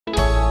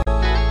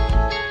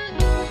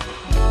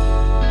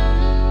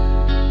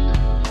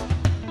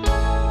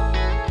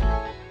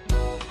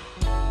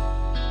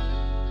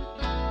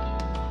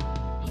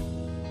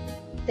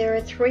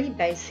three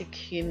basic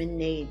human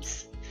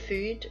needs: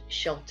 food,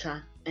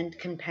 shelter, and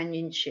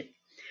companionship.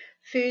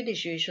 Food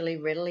is usually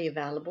readily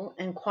available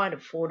and quite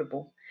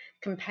affordable.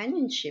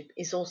 Companionship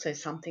is also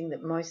something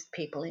that most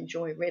people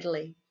enjoy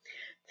readily.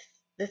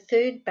 The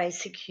third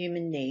basic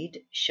human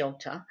need,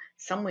 shelter,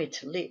 somewhere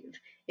to live,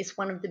 is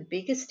one of the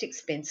biggest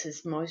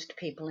expenses most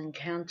people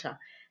encounter.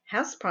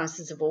 House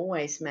prices have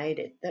always made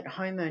it that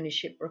home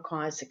ownership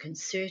requires a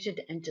concerted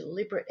and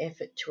deliberate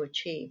effort to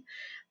achieve.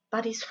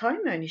 But is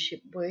home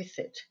ownership worth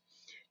it?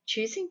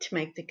 Choosing to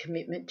make the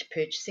commitment to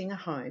purchasing a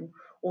home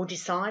or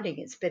deciding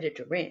it's better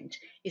to rent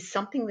is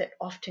something that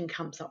often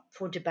comes up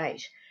for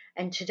debate.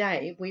 And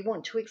today we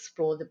want to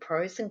explore the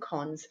pros and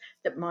cons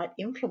that might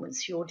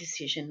influence your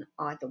decision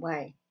either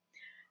way.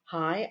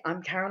 Hi,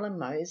 I'm Carolyn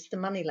Mose, the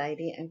Money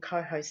Lady and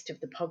co-host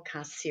of the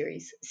podcast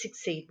series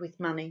Succeed with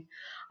Money.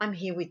 I'm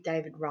here with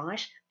David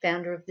Wright,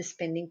 founder of the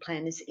Spending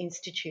Planners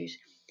Institute.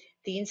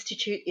 The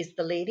Institute is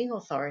the leading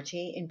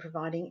authority in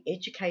providing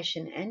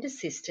education and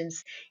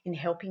assistance in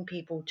helping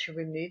people to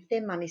remove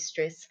their money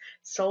stress,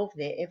 solve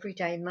their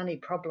everyday money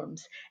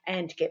problems,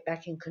 and get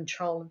back in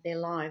control of their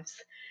lives.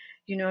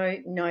 You know,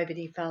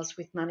 nobody fails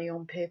with money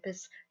on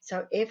purpose.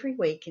 So every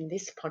week in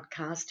this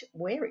podcast,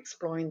 we're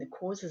exploring the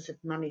causes of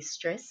money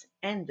stress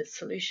and the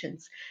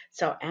solutions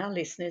so our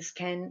listeners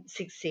can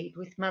succeed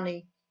with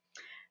money.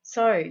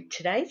 So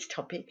today's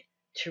topic,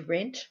 to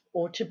rent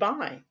or to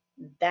buy?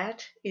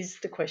 That is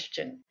the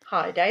question.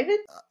 Hi, David.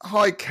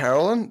 Hi,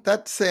 Carolyn.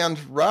 That sounds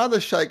rather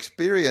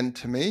Shakespearean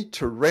to me.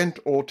 To rent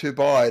or to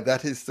buy?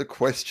 That is the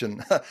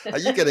question. Are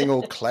you getting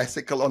all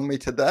classical on me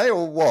today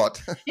or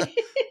what?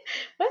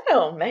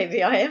 Well,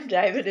 maybe I am,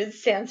 David. It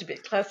sounds a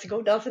bit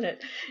classical, doesn't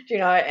it? You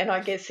know, and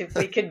I guess if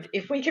we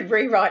could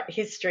rewrite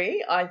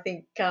history, I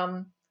think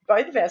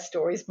both of our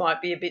stories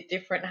might be a bit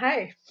different.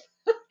 Hey.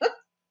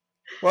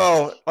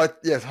 Well,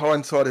 yes,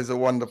 hindsight is a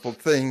wonderful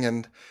thing,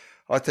 and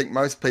I think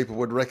most people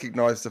would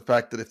recognise the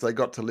fact that if they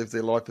got to live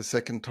their life a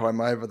second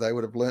time over, they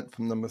would have learnt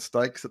from the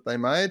mistakes that they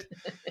made.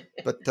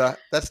 But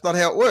that's not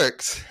how it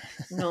works.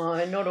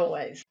 No, not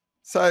always.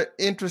 So,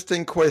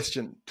 interesting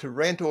question, to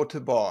rent or to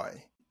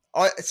buy?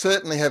 I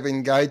certainly have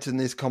engaged in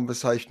this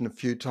conversation a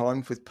few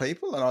times with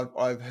people, and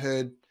I've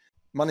heard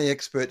money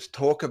experts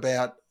talk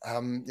about,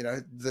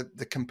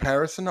 the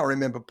comparison. I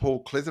remember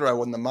Paul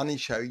Clitheroe on the Money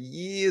Show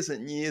years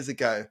and years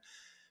ago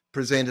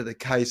presented a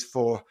case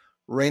for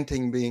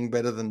renting being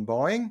better than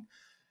buying.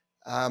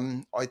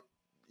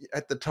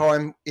 At the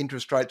time,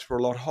 interest rates were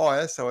a lot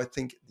higher, so I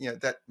think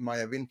that may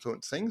have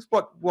influenced things.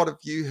 What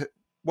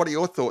are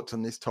your thoughts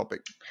on this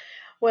topic?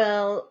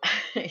 Well,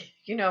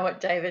 you know what,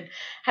 David,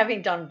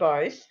 having done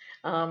both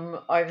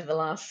over the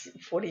last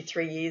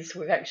 43 years,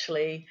 we've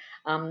actually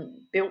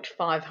built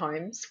 5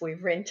 homes.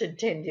 We've rented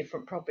 10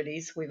 different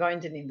properties. We've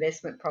owned an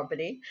investment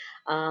property,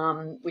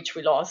 which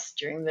we lost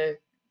during the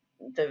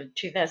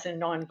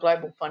 2009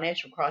 global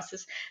financial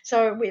crisis.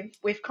 So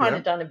we've kind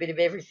of done a bit of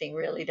everything,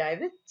 really,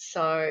 David.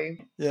 So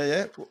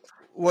yeah.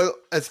 Well,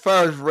 as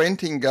far as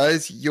renting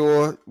goes,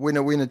 you're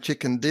winner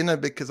chicken dinner,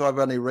 because I've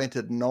only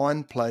rented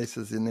 9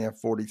 places in our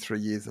 43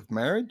 years of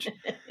marriage.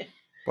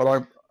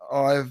 But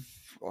I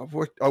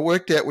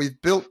worked out we've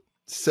built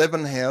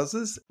 7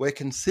 houses. We're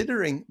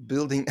considering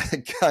building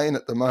again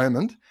at the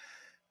moment.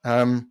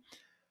 And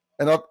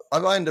I've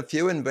owned a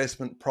few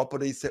investment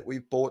properties that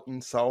we've bought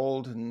and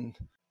sold, and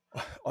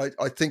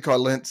I think I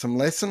learnt some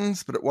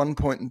lessons, but at one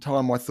point in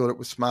time I thought it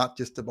was smart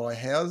just to buy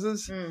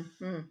houses.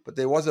 But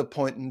there was a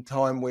point in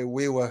time where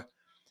we were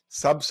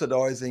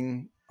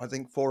subsidising, I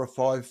think, 4 or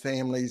 5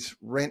 families'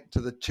 rent to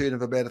the tune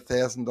of about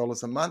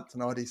 $1,000 a month,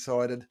 and I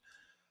decided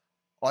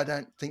I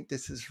don't think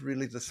this is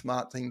really the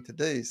smart thing to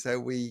do, so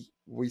we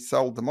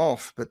sold them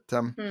off. But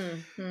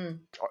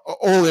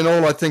all in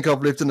all, I think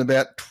I've lived in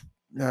about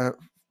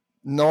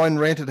 9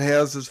 rented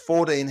houses,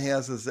 14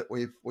 houses that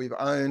we've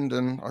owned,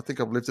 and I think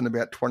I've lived in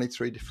about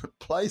 23 different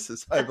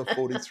places over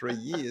 43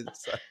 years.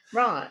 So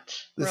right.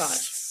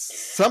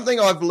 Something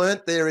I've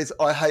learnt there is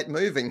I hate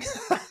moving.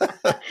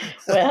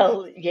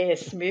 Well,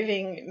 yes,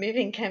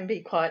 moving can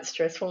be quite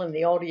stressful, and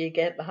the older you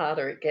get, the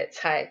harder it gets.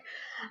 Hey,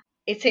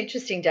 it's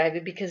interesting,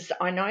 David, because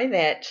I know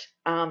that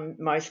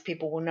most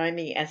people will know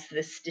me as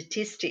the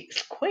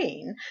statistics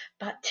queen,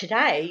 but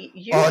today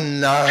you... Oh,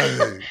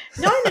 no.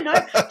 No.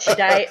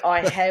 Today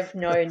I have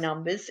no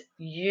numbers.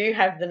 You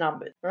have the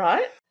numbers,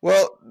 right?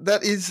 Well,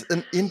 that is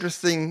an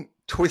interesting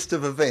twist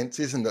of events,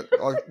 isn't it?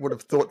 I would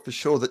have thought for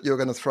sure that you're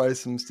going to throw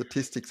some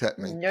statistics at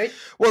me. Nope.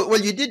 Well,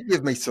 you did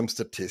give me some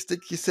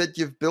statistics. You said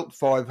you've built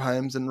 5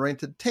 homes and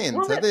rented 10.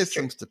 Well, so there's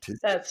true. Some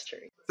statistics. That's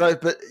true. So,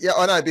 but yeah,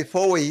 I know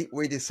before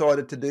we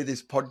decided to do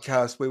this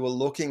podcast, we were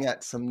looking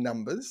at some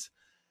numbers,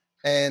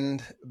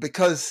 and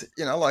because,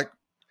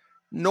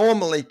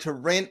 normally to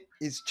rent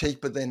is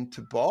cheaper than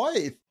to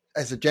buy,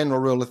 as a general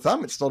rule of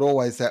thumb. It's not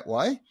always that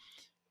way.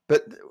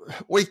 But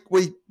we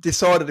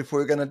decided if we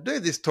were going to do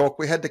this talk,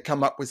 we had to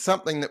come up with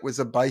something that was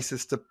a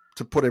basis to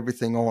put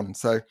everything on.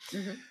 So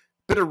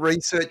bit of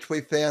research,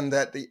 we found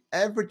that the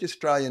average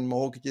Australian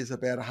mortgage is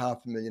about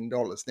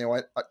 $500,000.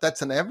 Now,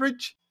 that's an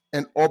average.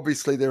 And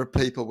obviously there are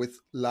people with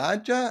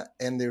larger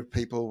and there are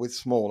people with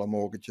smaller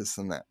mortgages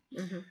than that.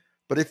 Mm-hmm.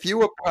 But if you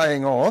were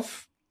paying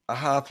off a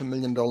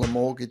 $500,000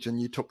 mortgage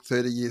and you took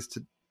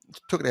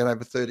took it out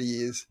over 30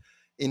 years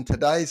in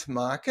today's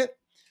market,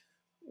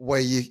 where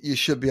you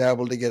should be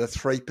able to get a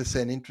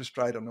 3% interest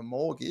rate on a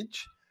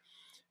mortgage,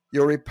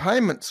 your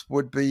repayments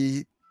would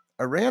be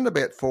around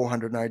about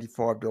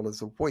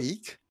 $485 a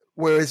week,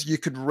 whereas you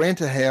could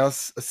rent a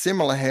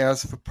similar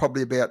house, for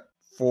probably about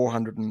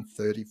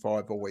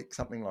 $435 a week,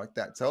 something like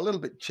that. So a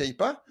little bit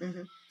cheaper.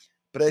 Mm-hmm.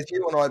 But as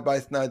you and I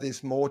both know,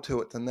 there's more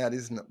to it than that,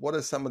 isn't it? What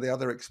are some of the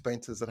other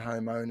expenses that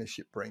home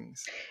ownership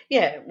brings?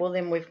 Yeah, well,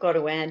 then we've got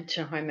to add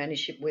to home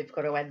ownership, we've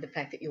got to add the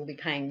fact that you'll be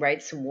paying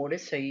rates and water,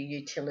 so your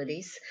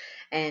utilities,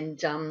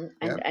 and Yeah.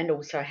 and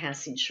also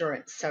house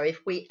insurance. So if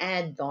we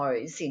add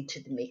those into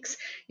the mix,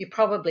 you're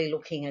probably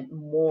looking at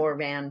more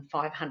around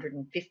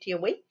 550 a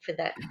week for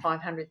that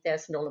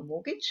 $500,000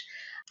 mortgage.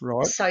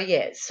 Right. So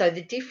yeah, so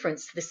the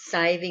difference, the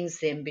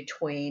savings then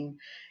between,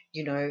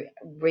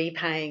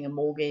 repaying a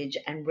mortgage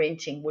and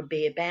renting would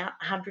be about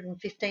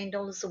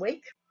 $115 a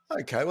week.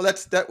 Okay. Well,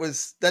 that's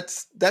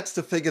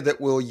the figure that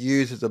we'll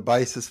use as a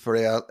basis for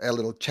our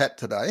little chat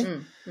today.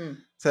 Mm, mm.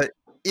 So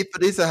if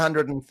it is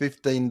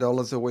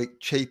 $115 a week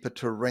cheaper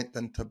to rent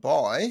than to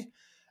buy,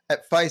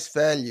 at face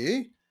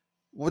value,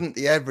 wouldn't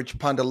the average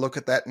punter look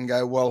at that and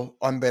go, well,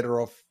 I'm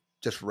better off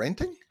just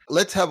renting?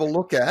 Let's have a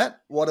look at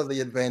what are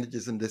the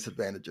advantages and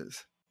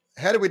disadvantages.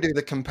 How do we do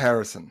the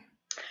comparison?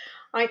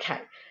 Okay,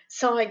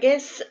 so I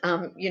guess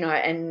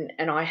and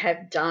I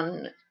have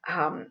done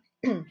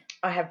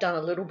I have done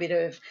a little bit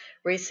of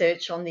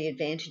research on the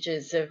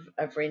advantages of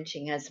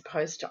renting as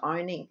opposed to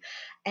owning,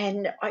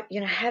 and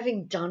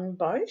having done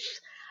both,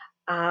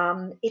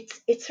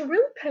 it's a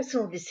really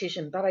personal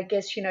decision. But I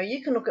guess you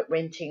can look at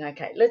renting.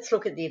 Okay, let's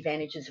look at the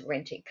advantages of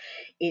renting.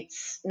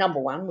 It's number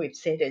one. We've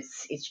said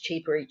it's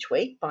cheaper each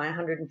week by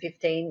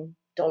 $115,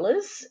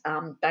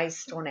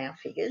 based on our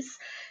figures.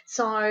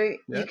 So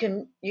Yeah.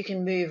 you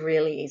can move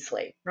really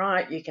easily,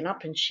 right? You can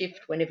up and shift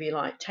whenever you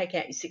like. Take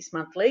out your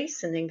 6-month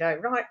lease and then go,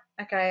 right.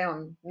 Okay,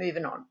 I'm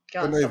moving on.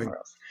 We're Going moving. somewhere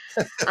else.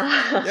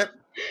 Uh,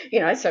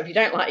 Yep. so if you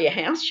don't like your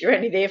house, you're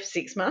only there for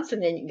 6 months,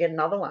 and then you can get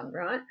another one,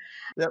 right?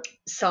 Yep.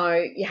 So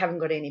you haven't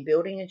got any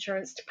building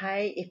insurance to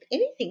pay. If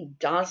anything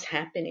does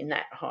happen in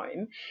that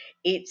home,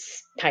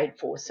 it's paid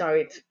for.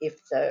 So if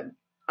the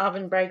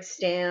oven breaks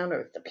down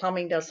or if the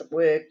plumbing doesn't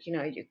work,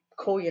 you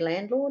call your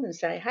landlord and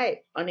say,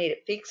 hey, I need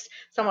it fixed.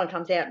 Someone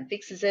comes out and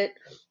fixes it,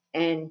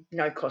 and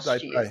no cost They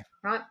to you, pay.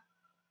 right?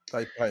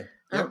 They pay.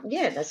 Yep.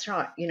 Yeah, that's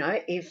right.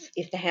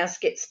 If the house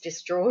gets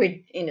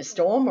destroyed in a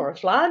storm or a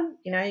flood,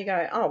 you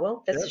go, oh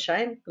well, that's a Yep.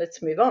 shame.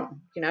 Let's move on.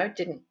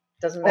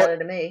 Doesn't Or, matter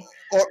to me.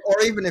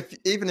 or even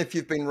if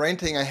you've been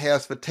renting a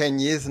house for 10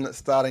 years and it's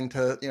starting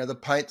to, the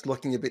paint's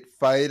looking a bit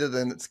faded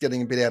and it's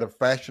getting a bit out of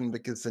fashion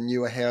because the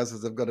newer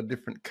houses have got a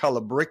different color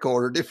brick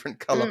or a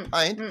different color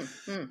paint,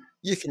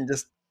 you can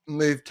just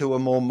move to a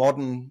more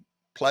modern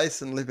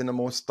place and live in a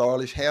more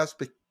stylish house.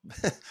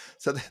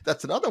 So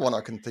that's another one I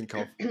can think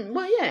of.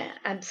 Well, yeah,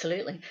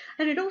 absolutely.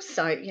 And it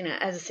also,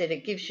 as I said,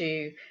 it gives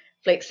you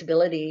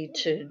flexibility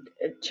to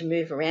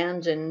move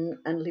around and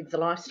live the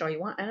lifestyle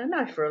you want. And I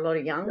know for a lot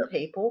of young Yep.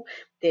 people,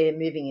 they're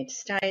moving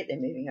interstate, they're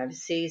moving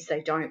overseas,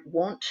 they don't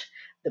want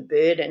the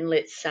burden,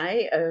 let's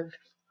say, of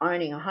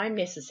owning a home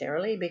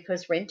necessarily,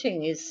 because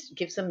renting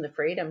gives them the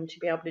freedom to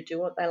be able to do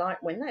what they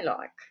like when they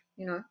like.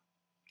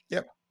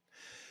 Yep.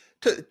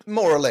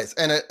 More or less.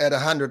 And at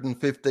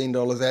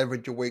 $115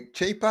 average a week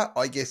cheaper,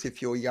 I guess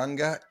if you're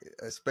younger,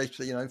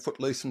 especially,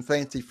 footloose and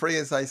fancy free,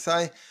 as they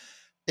say,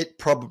 it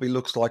probably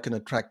looks like an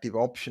attractive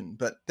option.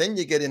 But then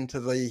you get into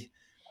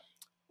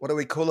what do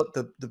we call it?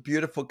 The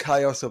beautiful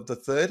chaos of the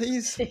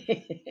 30s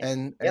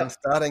and Yep.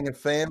 starting a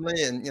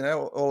family and,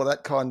 all of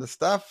that kind of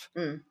stuff.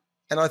 Mm.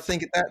 And I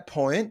think at that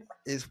point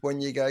is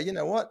when you go, you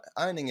know what,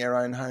 owning our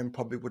own home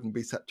probably wouldn't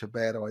be such a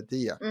bad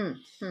idea. Mm.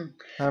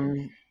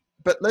 Mm.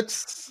 But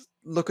let's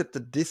look at the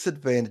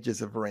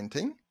disadvantages of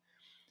renting,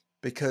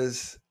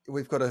 because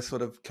we've got to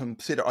sort of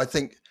consider, I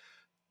think,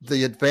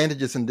 the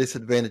advantages and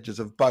disadvantages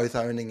of both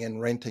owning and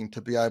renting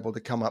to be able to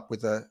come up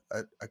with a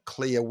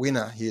clear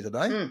winner here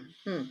today. Mm,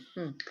 mm,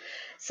 mm.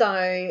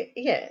 So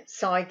yeah,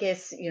 so I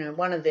guess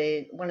one of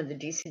the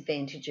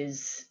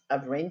disadvantages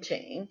of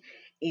renting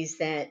is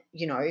that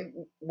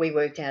we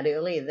worked out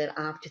earlier that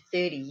after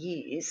 30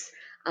 years,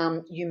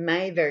 you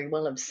may very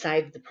well have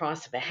saved the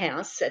price of a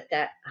house at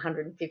that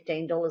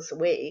 $115 a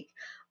week,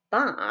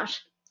 but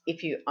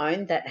if you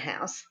owned that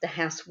house, the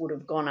house would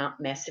have gone up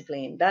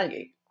massively in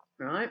value,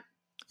 right?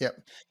 Yeah.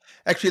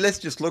 Actually, let's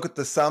just look at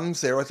the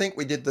sums there. I think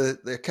we did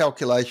the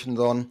calculations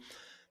on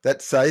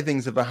that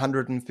savings of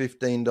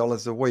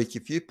 $115 a week.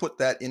 If you put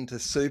that into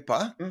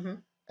super, Mm-hmm.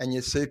 and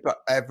your super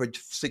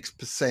average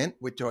 6%,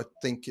 which I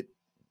think it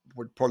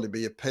would probably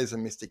be a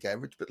pessimistic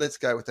average, but let's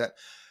go with that.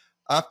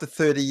 After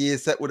 30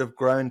 years, that would have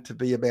grown to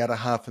be about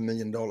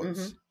 $500,000.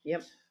 Mm-hmm.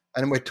 Yep.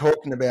 And we're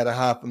talking about a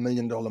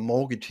 $500,000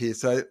 mortgage here,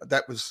 so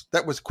that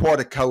was quite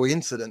a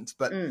coincidence.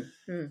 But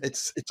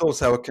it's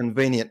also a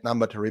convenient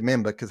number to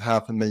remember, because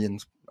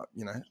 $500,000,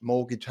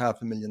 mortgage,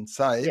 $500,000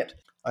 saved Yep.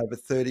 over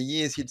 30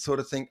 years. You'd sort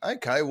of think,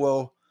 okay,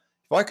 well,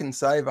 if I can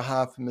save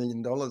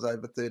 $500,000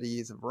 over 30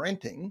 years of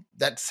renting,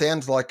 that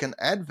sounds like an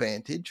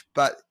advantage,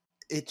 but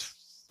it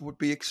would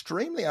be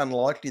extremely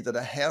unlikely that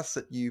a house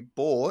that you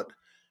bought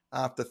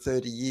after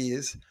 30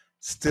 years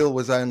still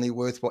was only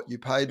worth what you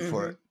paid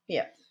for it.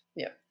 Yeah.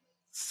 Yeah.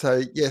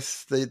 So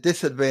yes, the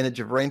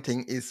disadvantage of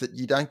renting is that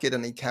you don't get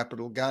any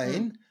capital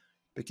gain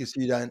because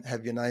you don't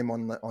have your name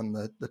on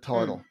the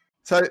title.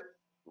 So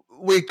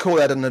we'd call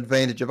that an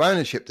advantage of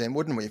ownership then,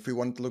 wouldn't we? If we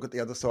wanted to look at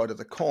the other side of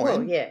the coin.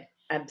 Well, yeah,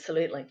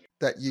 absolutely.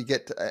 That you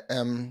get to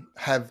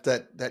have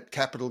that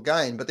capital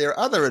gain. But there are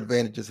other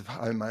advantages of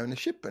home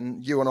ownership,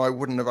 and you and I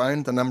wouldn't have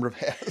owned the number of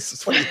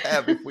houses we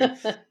have if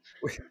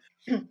we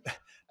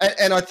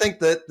and I think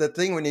that the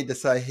thing we need to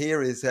say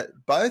here is that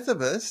both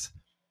of us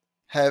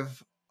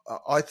have,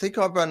 I think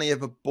I've only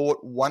ever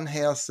bought one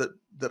house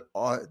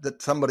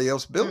that somebody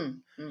else built.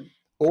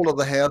 All of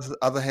the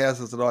other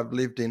houses that I've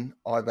lived in,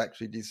 I've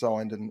actually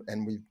designed,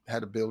 and we've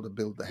had a builder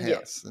build the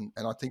house. And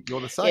I think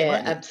you're the same,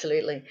 aren't you?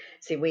 Absolutely.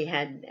 See, we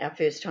had our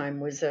first home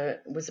was a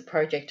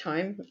project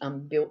home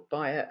built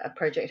by a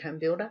project home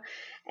builder,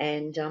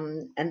 and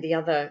the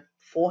other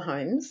 4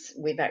 homes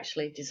we've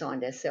actually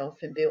designed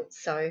ourselves and built.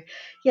 So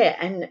yeah,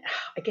 and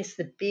I guess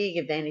the big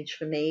advantage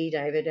for me,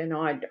 David, and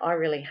I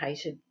really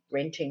hated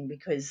renting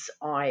because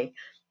I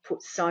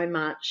put so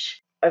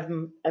much of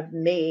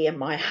me and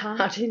my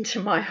heart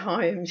into my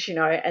homes,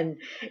 and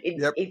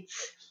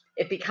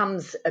it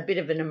becomes a bit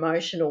of an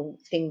emotional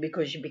thing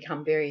because you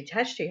become very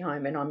attached to your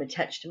home. And I'm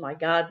attached to my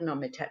garden,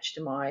 I'm attached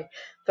to my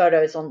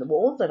photos on the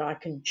wall that I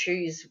can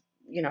choose,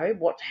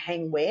 what to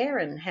hang where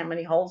and how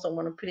many holes I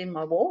want to put in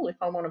my wall if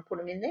I want to put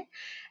them in there.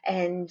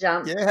 And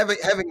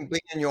having been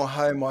in your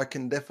home, I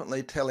can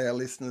definitely tell our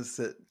listeners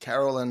that,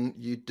 Carolyn,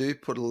 you do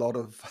put a lot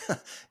of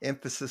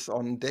emphasis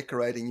on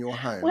decorating your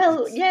home.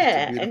 Well, it's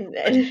yeah,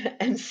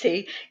 and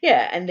see,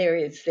 yeah, and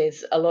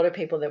there's a lot of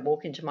people that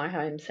walk into my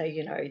home say,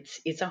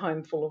 it's a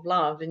home full of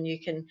love, and you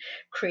can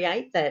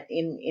create that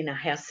in a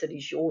house that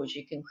is yours.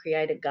 You can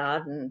create a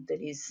garden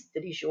that is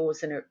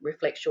yours, and it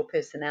reflects your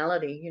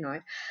personality,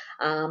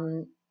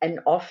 and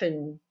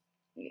often.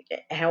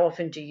 How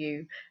often do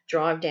you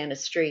drive down a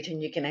street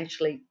and you can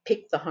actually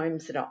pick the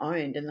homes that are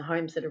owned and the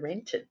homes that are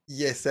rented?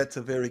 Yes, that's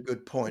a very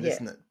good point, Yeah,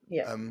 isn't it?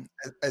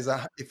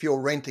 yeah, If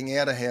you're renting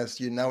out a house,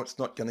 it's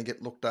not going to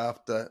get looked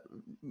after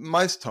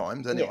most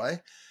times yeah.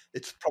 anyway.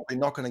 It's probably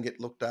not going to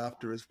get looked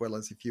after as well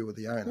as if you were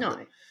the owner.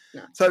 No,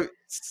 no.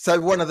 So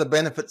one of the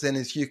benefits then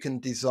is you can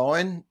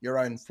design your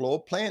own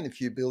floor plan if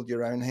you build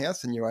your own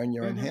house and you own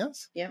your own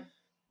house. Yeah.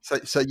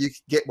 So you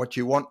get what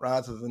you want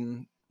rather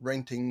than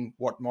renting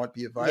what might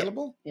be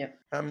available. Yeah.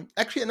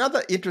 Actually,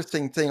 another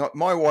interesting thing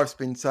my wife's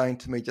been saying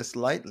to me just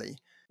lately,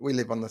 we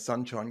live on the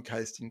Sunshine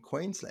Coast in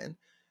Queensland.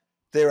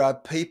 There are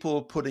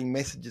people putting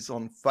messages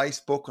on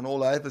Facebook and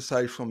all over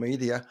social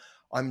media.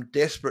 I'm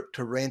desperate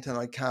to rent and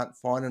I can't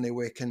find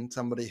anywhere. Can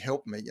somebody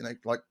help me?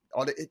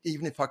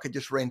 Even if I could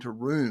just rent a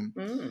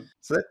room.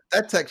 So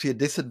that's actually a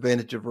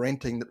disadvantage of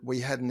renting that we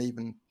hadn't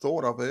even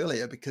thought of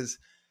earlier, because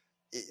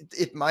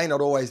it may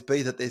not always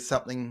be that there's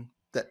something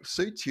that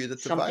suits you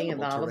that's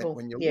available to rent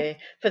when you look.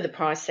 For the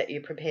price that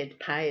you're prepared to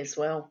pay as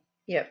well.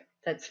 Yep,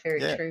 that's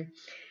very true.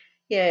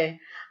 Yeah,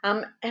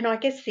 and I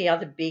guess the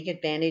other big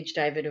advantage,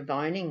 David, of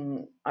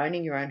owning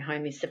your own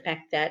home is the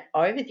fact that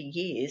over the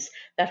years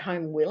that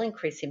home will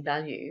increase in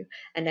value,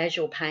 and as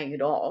you're paying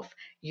it off,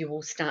 you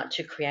will start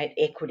to create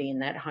equity in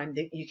that home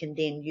that you can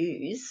then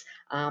use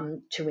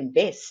to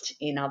invest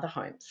in other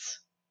homes.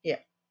 Yeah.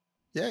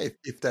 Yeah,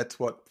 if that's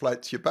what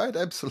floats your boat,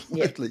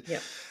 absolutely. Yeah.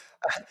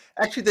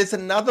 Actually, there's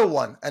another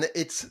one, and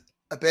it's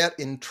about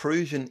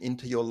intrusion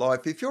into your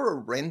life. If you're a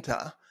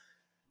renter,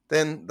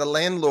 then the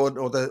landlord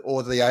or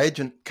the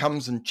agent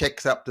comes and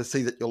checks up to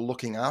see that you're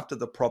looking after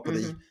the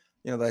property.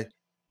 They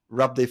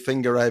rub their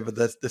finger over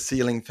the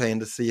ceiling fan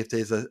to see if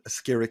there's a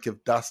skerrick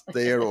of dust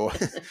there, or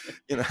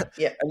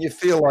and you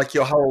feel like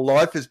your whole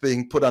life is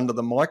being put under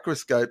the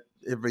microscope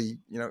every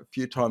a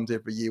few times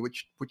every year,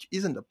 which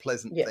isn't a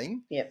pleasant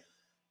thing. Yeah.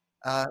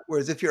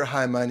 Whereas if you're a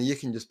homeowner, you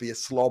can just be a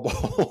slob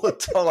all the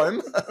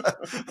time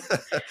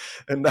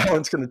and no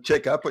one's going to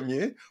check up on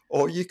you.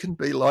 Or you can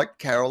be like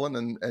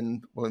Carolyn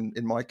and well,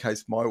 in my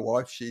case, my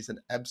wife, she's an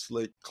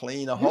absolute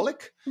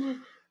cleanaholic.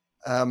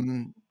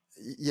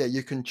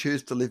 You can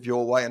choose to live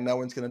your way and no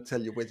one's going to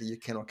tell you whether you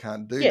can or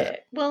can't do that. Yeah,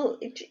 well,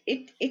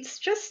 it's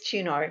just,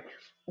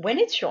 when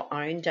it's your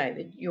own,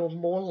 David, you're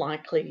more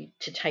likely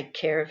to take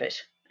care of it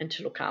and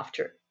to look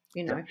after it.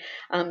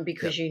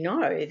 Because you know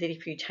that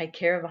if you take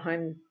care of a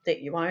home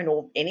that you own,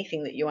 or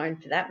anything that you own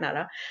for that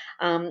matter,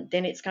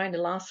 then it's going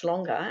to last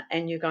longer,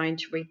 and you're going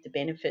to reap the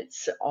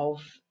benefits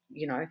of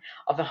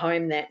a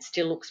home that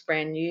still looks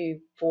brand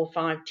new 4,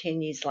 5,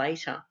 10 years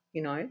later.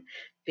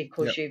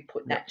 because Yep. you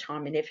put Yep. that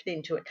time and effort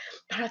into it.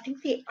 But I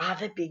think the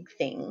other big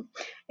thing,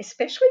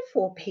 especially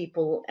for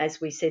people,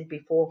 as we said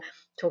before,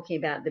 talking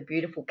about the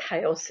beautiful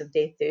chaos of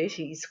their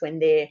 30s when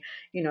they're,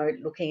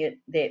 looking at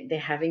they're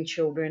having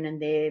children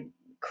and they're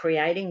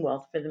creating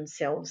wealth for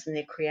themselves and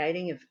they're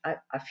creating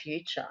a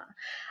future.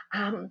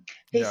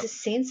 There's Yep. a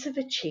sense of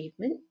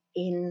achievement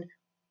in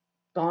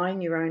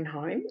buying your own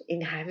home, in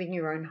having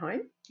your own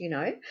home,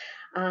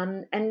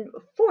 and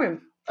for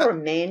a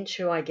man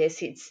too, I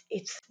guess it's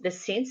the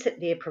sense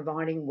that they're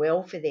providing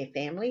well for their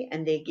family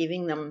and they're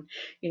giving them,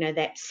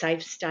 that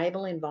safe,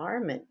 stable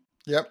environment.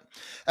 Yep.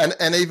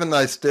 And even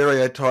those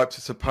stereotypes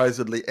are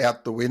supposedly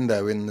out the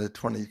window in the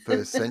 21st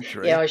Yeah,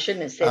 century. I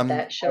shouldn't have said Um,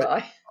 that, should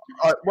I?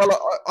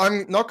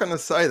 I'm not going to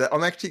say that.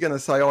 I'm actually going to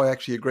say I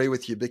actually agree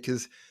with you,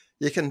 because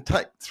you can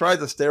throw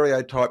the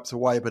stereotypes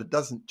away, but it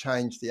doesn't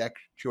change the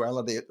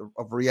actuality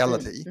of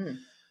reality. Mm.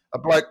 A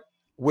bloke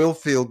will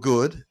feel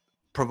good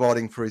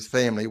providing for his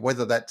family,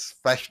 whether that's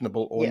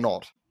fashionable or Yeah.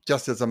 not.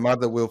 Just as a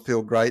mother will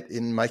feel great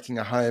in making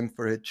a home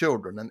for her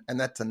children, and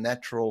that's a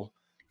natural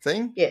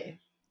thing. Yeah.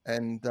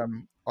 And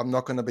I'm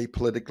not going to be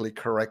politically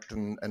correct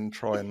and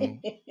try and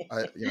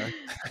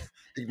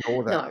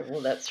ignore that. No,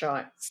 well, that's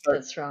right. So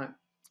That's right.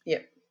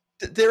 Yep.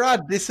 there are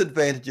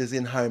disadvantages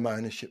in home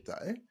ownership,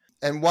 though.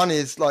 And one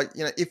is, like,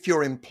 if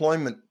your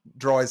employment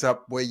dries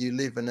up where you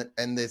live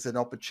and there's an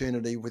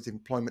opportunity with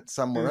employment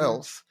somewhere Mm-hmm.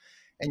 else,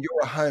 and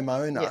you're a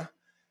homeowner. Yeah.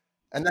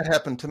 And that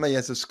happened to me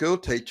as a school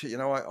teacher.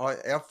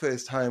 Our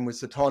first home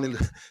was a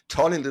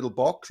tiny little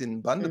box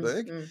in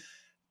Bundaberg,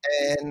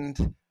 Mm-hmm.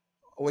 and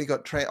I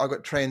got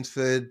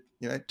transferred,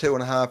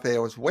 2.5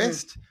 hours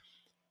west,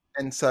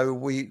 and so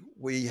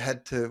we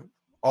had to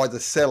either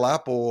sell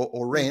up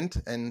or rent,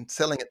 and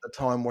selling at the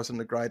time wasn't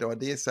a great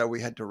idea, so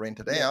we had to rent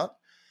it Yeah. out.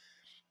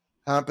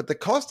 But the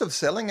cost of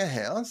selling a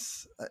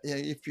house,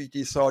 if you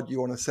decide you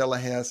want to sell a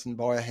house and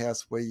buy a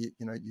house where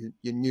your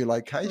new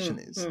location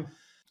is,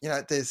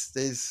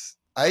 there's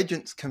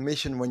agents'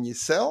 commission when you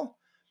sell,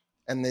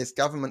 and there's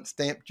government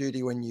stamp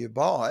duty when you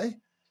buy.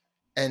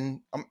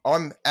 And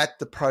I'm at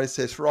the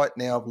process right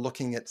now of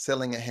looking at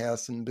selling a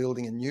house and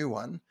building a new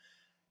one.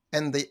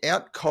 And the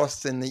out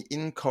costs and the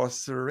in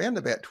costs are around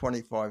about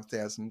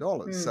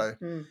 $25,000. So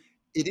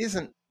it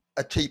isn't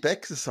a cheap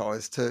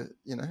exercise to,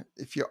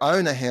 if you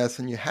own a house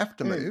and you have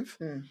to move,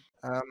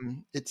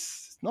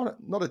 it's not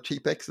a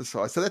cheap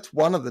exercise. So that's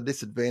one of the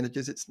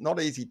disadvantages. It's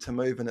not easy to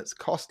move, and it's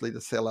costly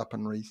to sell up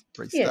and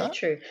restart. Yeah,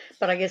 true.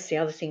 But I guess the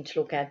other thing to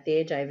look at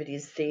there, David,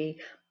 is the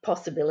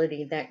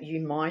possibility that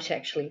you might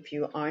actually, if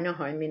you own a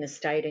home in a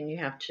state and you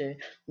have to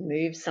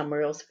move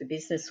somewhere else for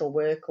business or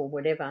work or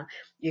whatever,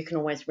 you can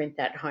always rent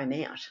that home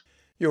out.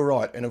 You're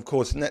right. And of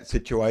course, in that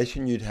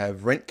situation, you'd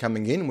have rent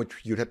coming in, which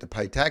you'd have to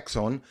pay tax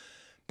on,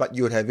 but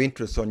you would have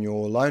interest on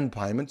your loan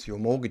payments, your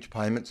mortgage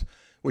payments,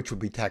 which would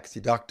be tax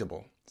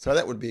deductible. So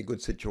that would be a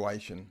good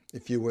situation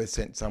if you were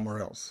sent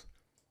somewhere else.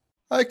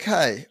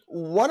 Okay,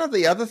 one of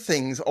the other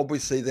things,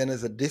 obviously, then,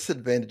 as a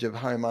disadvantage of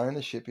home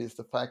ownership is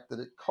the fact that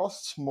it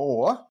costs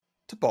more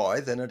to buy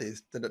than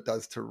it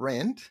does to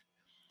rent.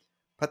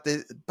 But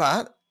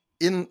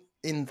in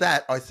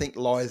that, I think,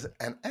 lies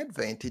an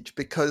advantage,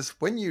 because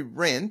when you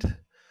rent,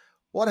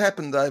 what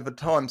happens over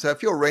time? So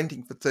if you're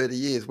renting for 30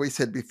 years, we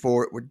said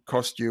before it would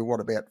cost you,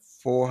 about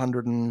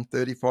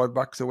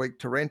 $435 a week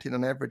to rent in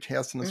an average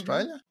house in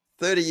Australia?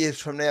 30 years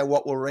from now,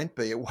 what will rent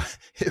be? It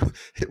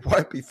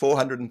won't be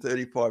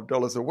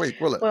 $435 a week,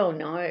 will it? Well,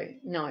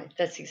 no,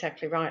 that's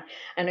exactly right.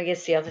 And I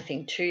guess the other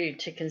thing too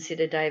to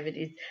consider, David,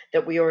 is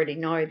that we already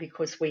know,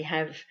 because we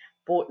have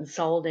bought and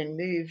sold and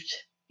moved,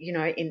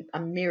 in a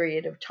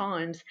myriad of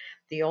times.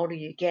 The older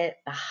you get,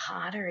 the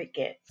harder it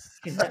gets.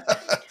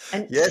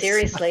 And Yes.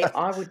 seriously,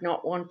 I would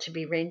not want to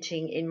be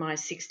renting in my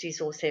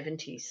 60s or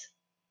 70s.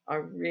 I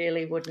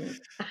really wouldn't.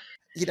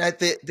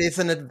 There's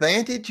an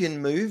advantage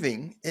in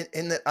moving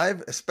in that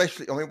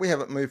especially, we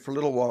haven't moved for a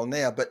little while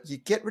now, but you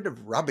get rid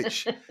of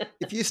rubbish.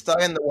 If you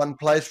stay in the one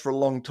place for a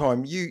long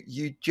time,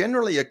 you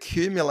generally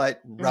accumulate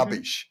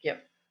rubbish.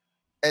 Yep.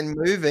 And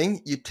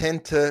moving, you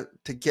tend to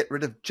get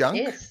rid of junk.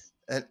 Yes.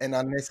 And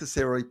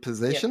unnecessary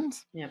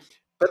possessions. Yep.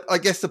 But I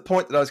guess the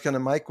point that I was going to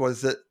make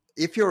was that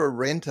if you're a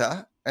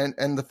renter,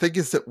 and the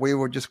figures that we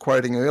were just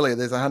quoting earlier,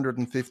 there's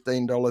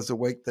 $115 a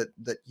week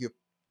that you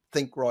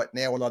think right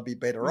now, well, I'd be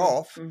better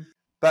off.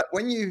 But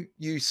when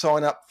you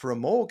sign up for a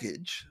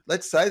mortgage,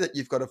 let's say that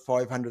you've got a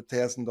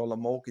 $500,000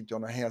 mortgage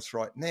on a house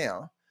right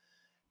now.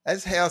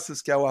 As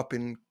houses go up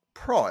in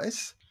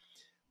price,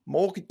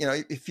 mortgage,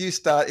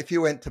 if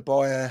you went to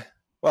buy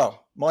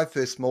my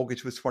first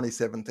mortgage was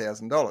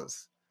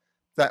 $27,000.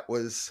 That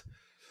was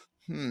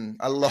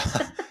a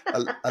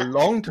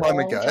long time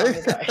ago.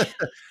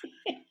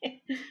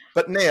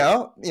 But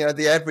now,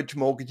 the average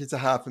mortgage is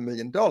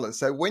 $500,000.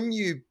 So when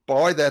you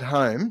buy that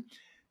home,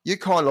 you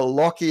kind of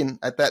lock in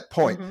at that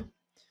point.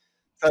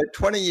 So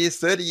 20 years,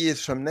 30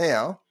 years from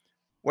now,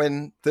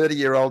 when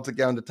 30-year-olds are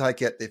going to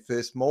take out their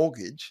first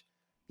mortgage,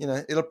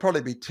 it'll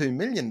probably be $2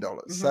 million.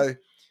 So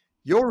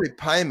your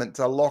repayments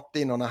are locked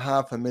in on a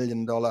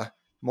 $500,000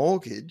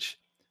 mortgage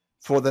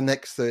for the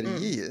next 30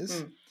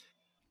 years,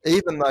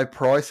 even though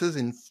prices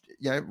in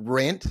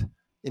rent,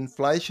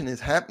 inflation is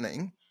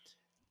happening,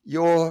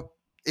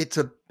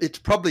 it's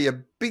probably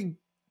a big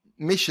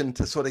mission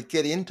to sort of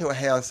get into a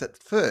house at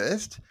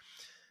first,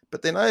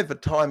 but then over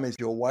time, as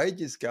your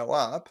wages go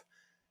up,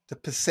 the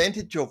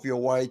percentage of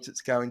your wage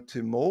that's going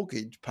to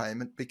mortgage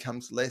payment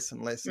becomes less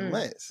and less and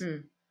less.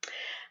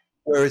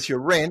 Whereas your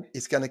rent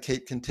is going to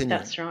keep continuing.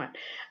 That's right.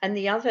 And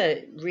the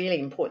other really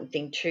important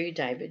thing too,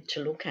 David,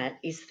 to look at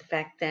is the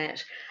fact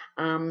that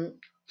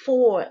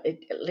for,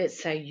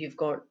 let's say you've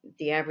got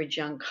the average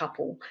young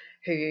couple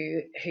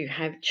who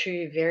have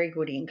two very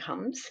good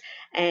incomes,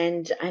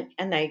 and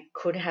they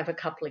could have a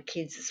couple of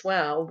kids as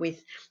well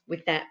with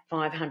that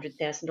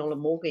 $500,000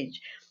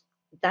 mortgage.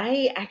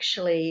 They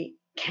actually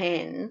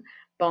can,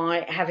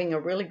 by having a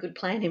really good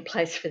plan in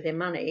place for their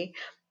money,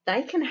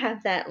 they can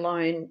have that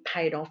loan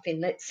paid off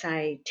in, let's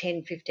say,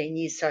 10, 15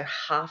 years, so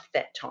half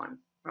that time,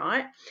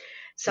 right?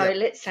 So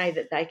let's say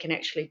that they can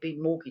actually be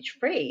mortgage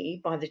free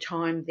by the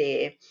time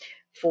they're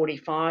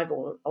 45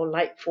 or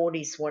late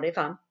 40s,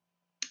 whatever.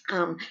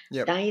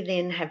 They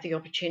then have the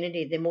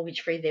opportunity, they're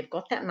mortgage free, they've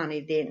got that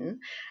money then.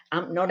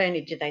 Not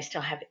only do they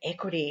still have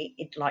equity,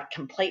 like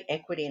complete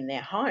equity in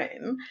their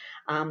home,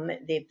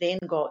 they've then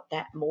got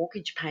that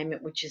mortgage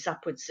payment, which is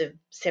upwards of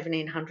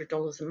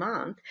 $1,700 a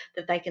month,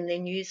 that they can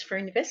then use for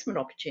investment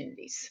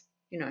opportunities,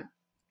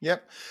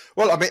 Yep.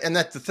 Well, I mean, and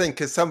that's the thing,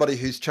 because somebody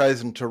who's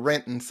chosen to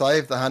rent and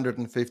save the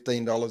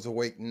 $115 a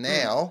week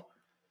now,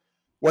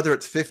 whether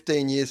it's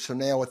 15 years from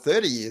now or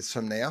 30 years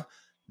from now,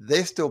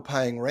 they're still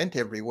paying rent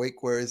every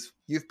week, whereas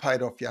you've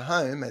paid off your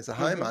home as a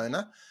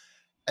homeowner,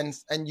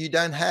 and you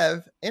don't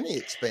have any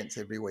expense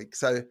every week.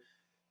 So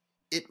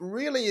it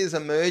really is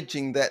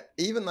emerging that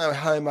even though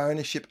home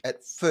ownership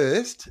at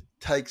first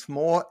takes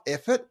more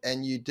effort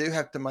and you do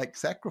have to make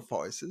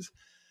sacrifices,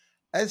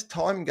 as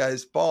time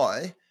goes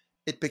by,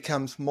 it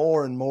becomes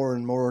more and more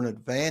and more an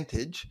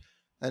advantage.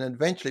 And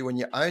eventually, when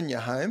you own your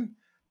home,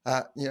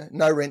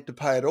 no rent to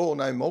pay at all,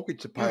 no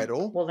mortgage to pay at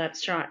all. Well,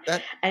 that's right.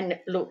 And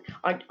look,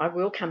 I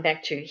will come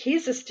back to,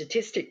 here's a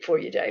statistic for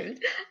you,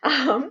 David.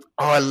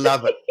 I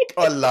love it.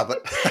 I love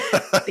it.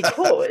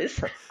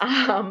 Because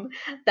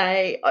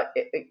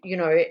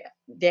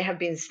there have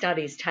been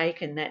studies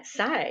taken that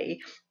say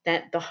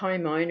that the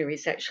homeowner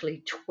is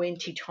actually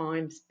 20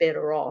 times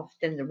better off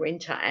than the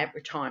renter at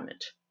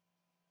retirement,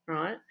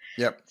 right?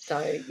 Yep.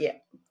 So, yeah.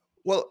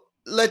 Well,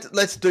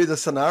 let's do the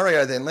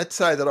scenario then. Let's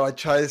say that I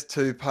chose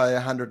to pay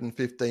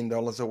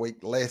 $115 a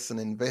week less and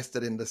invest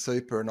it into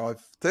super, and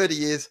 30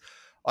 years,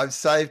 I've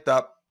saved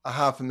up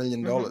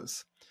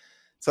 $500,000.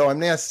 So I'm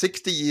now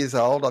 60 years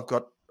old.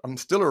 I'm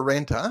still a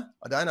renter.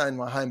 I don't own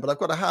my home, but I've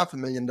got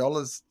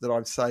 $500,000 that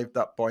I've saved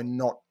up by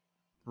not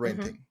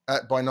renting,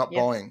 by not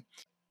buying.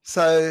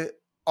 So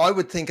I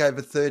would think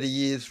over 30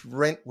 years,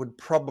 rent would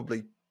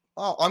probably,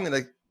 I'm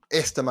going to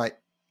estimate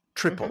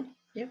triple.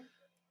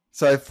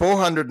 So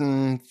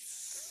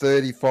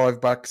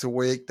 $435 a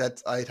week,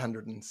 that's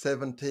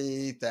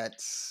 $870.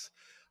 That's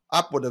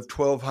upward of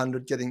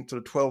 $1,200, getting to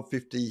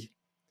 $1,250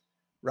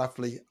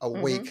 roughly a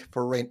week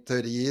for rent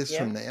 30 years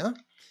from now.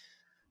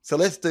 So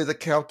let's do the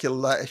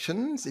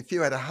calculations. If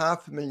you had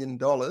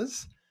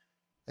 $500,000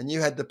 and you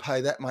had to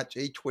pay that much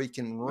each week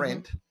in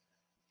rent,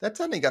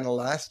 that's only going to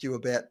last you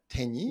about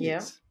 10 years.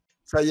 Yeah.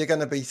 So you're going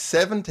to be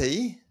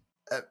 70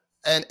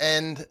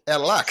 and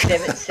out of luck.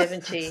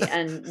 70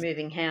 and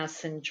moving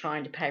house and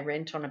trying to pay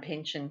rent on a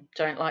pension.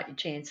 Don't like your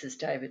chances,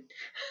 David.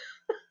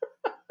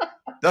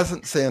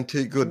 Doesn't sound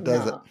too good,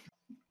 does it?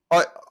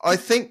 I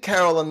think,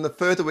 Carolyn, the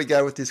further we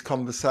go with this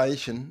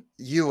conversation,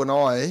 you and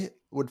I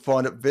would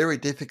find it very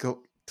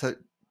difficult to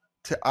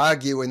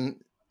argue in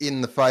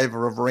the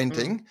favour of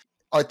renting.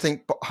 I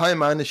think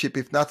home ownership,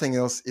 if nothing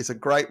else, is a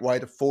great way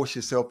to force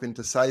yourself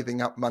into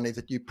saving up money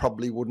that you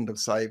probably wouldn't have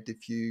saved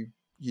if you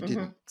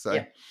didn't.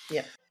 So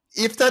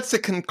if that's the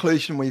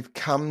conclusion we've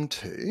come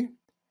to,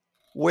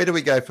 where do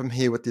we go from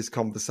here with this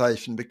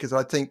conversation? Because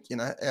I think,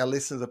 our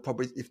listeners are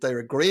probably, if they're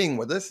agreeing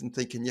with us and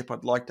thinking, yep,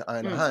 I'd like to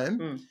own a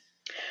home.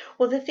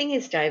 Well, the thing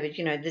is, David,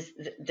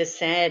 the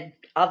sad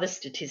other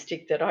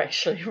statistic that I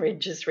actually read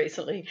just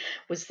recently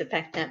was the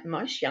fact that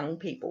most young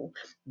people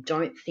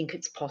don't think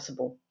it's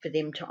possible for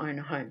them to own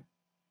a home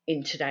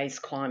in today's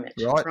climate,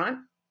 right?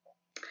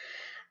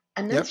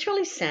 And that's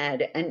really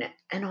sad. And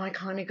I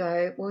kind of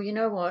go, well, you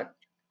know what?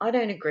 I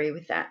don't agree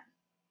with that.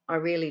 I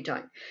really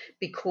don't.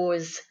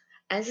 Because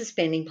as a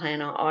spending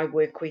planner, I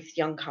work with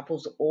young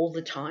couples all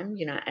the time,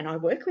 and I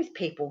work with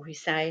people who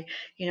say,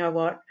 you know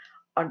what?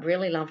 I'd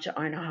really love to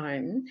own a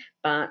home,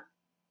 but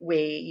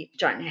we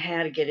don't know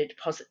how to get a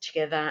deposit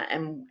together,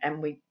 and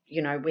we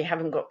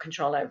haven't got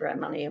control over our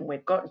money, and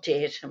we've got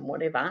debt and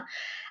whatever.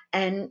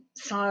 And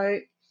so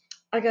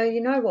I go,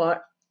 you know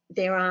what?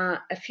 There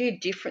are a few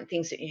different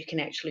things that you can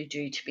actually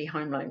do to be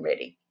home loan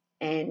ready.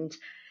 And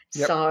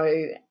so,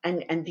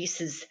 and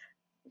this is,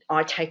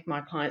 I take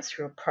my clients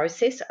through a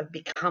process of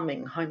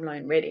becoming home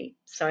loan ready.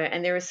 So,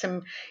 and there are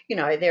some,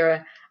 there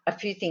are a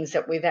few things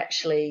that we've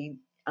actually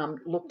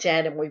looked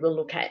at and we will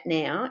look at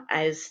now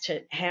as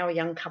to how a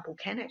young couple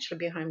can actually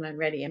be home loan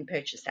ready and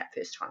purchase that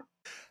first home.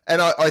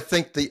 And I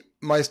think the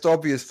most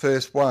obvious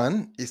first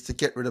one is to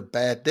get rid of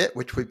bad debt,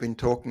 which we've been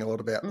talking a lot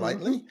about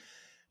lately.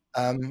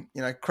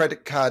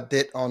 Credit card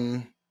debt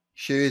on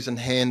shoes and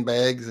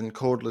handbags and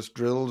cordless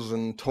drills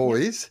and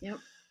toys,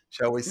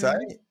 shall we say,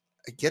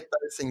 get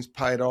those things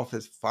paid off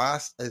as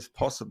fast as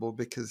possible,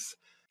 because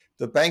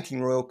the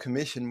Banking Royal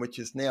Commission, which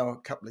is now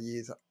a couple of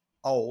years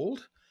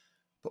old,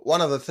 but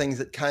one of the things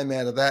that came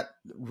out of that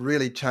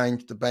really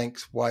changed the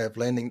bank's way of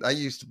lending. They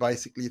used to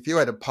basically, if you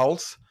had a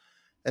pulse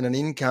and an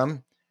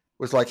income,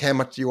 was like, how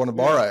much do you want to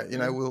borrow?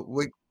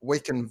 We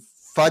can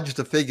fudge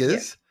the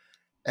figures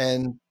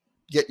and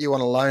get you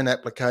on a loan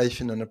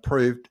application and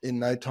approved in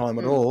no time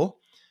at all.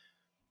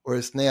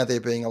 Whereas now they're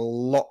being a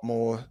lot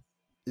more,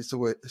 is the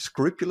word,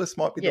 scrupulous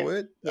might be the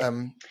word.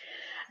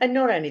 And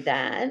not only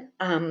that,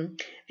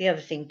 the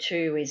other thing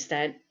too is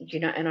that,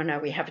 and I know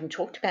we haven't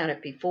talked about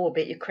it before,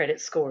 but your credit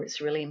score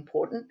is really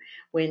important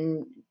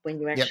when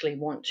you actually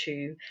want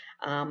to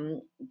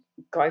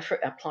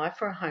apply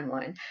for a home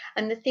loan.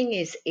 And the thing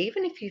is,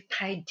 even if you've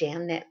paid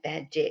down that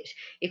bad debt,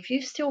 if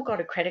you've still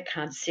got a credit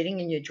card sitting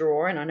in your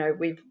drawer, and I know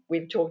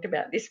we've talked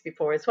about this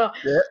before as well,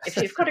 if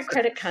you've got a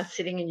credit card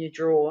sitting in your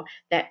drawer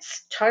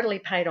that's totally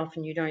paid off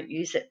and you don't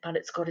use it, but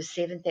it's got a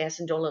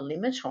 $7,000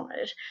 limit on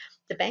it,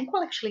 the bank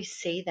will actually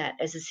see that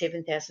as a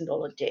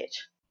 $7,000 debt.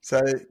 So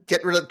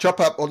get rid of, chop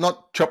up, or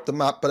not chop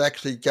them up, but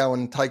actually go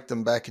and take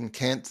them back and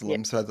cancel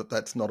them so that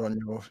that's not on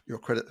your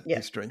credit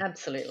history.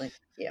 Absolutely.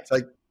 Yeah.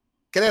 So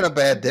get out of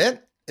bad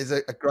debt is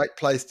a great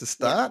place to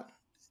start.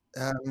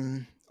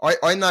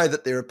 I know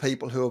that there are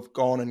people who have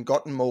gone and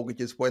gotten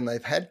mortgages when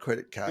they've had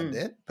credit card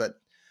debt, but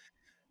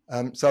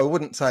so I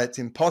wouldn't say it's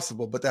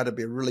impossible, but that'd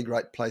be a really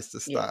great place to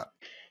start.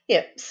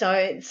 Yeah.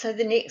 So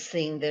the next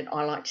thing that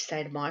I like to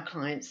say to my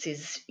clients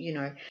is,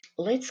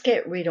 let's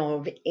get rid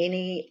of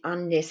any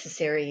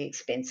unnecessary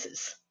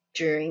expenses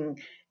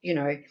during,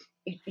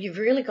 you've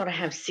really got to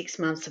have 6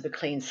 months of a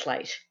clean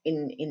slate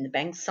in the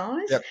bank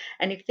size.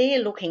 And if they're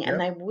looking,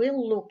 and they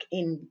will look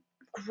in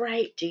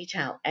great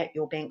detail at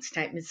your bank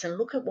statements and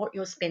look at what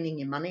you're spending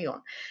your money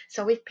on.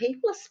 So if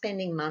people are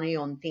spending money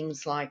on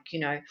things like,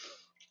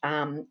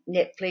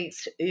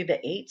 Netflix, Uber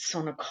Eats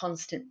on a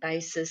constant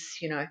basis,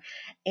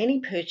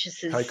 any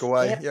purchases,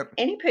 takeaway,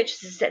 any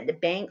purchases that the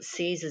bank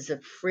sees as a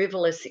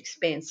frivolous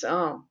expense.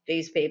 Oh,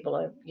 these people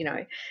are,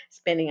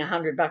 spending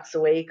 $100 a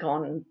week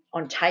on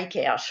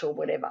takeout or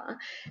whatever.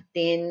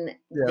 Then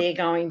they're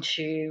going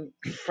to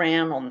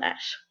frown on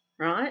that,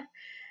 right?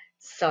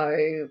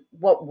 So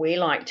what we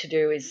like to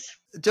do is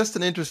just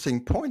an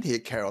interesting point here,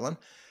 Carolyn.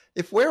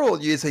 If we're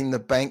all using the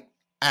bank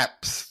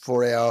apps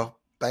for our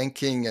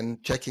banking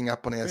and checking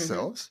up on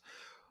ourselves,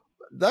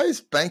 those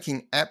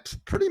banking apps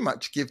pretty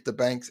much give the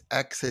banks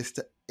access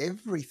to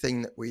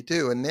everything that we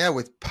do. And now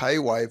with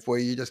PayWave, where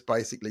you just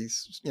basically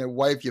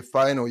wave your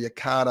phone or your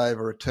card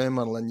over a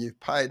terminal and you've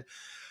paid,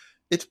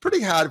 it's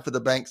pretty hard for the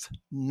banks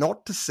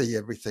not to see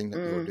everything that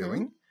you're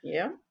doing.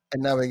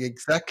 And knowing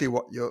exactly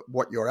what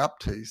you're up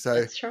to.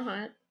 So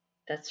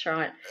that's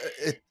right.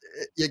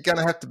 You're going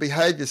to have to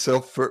behave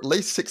yourself for at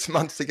least 6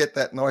 months to get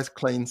that nice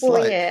clean slate.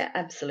 Well, yeah,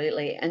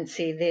 absolutely. And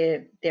see,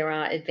 there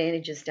are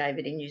advantages,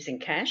 David, in using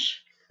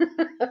cash.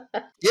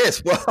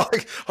 Yes, well,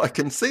 I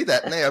can see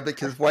that now,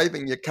 because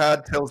waving your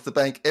card tells the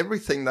bank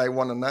everything they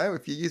want to know.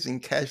 If you're using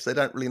cash, they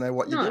don't really know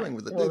what you're doing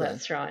with it, do they?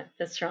 That's right.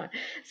 That's right.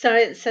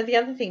 So the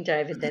other thing,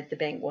 David, that the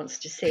bank wants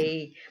to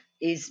see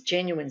is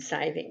genuine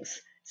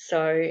savings.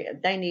 So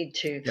they need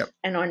to,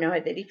 and I know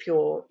that if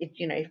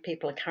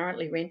people are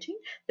currently renting,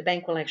 the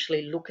bank will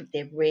actually look at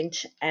their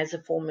rent as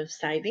a form of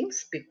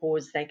savings,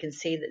 because they can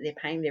see that they're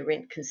paying their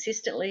rent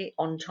consistently,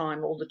 on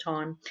time, all the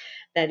time.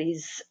 That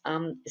is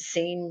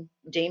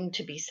deemed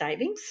to be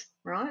savings,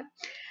 right?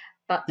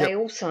 But they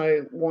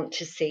also want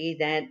to see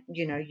that,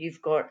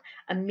 you've got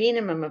a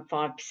minimum of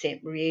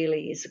 5%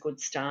 really is a good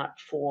start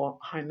for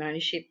home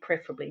ownership,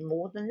 preferably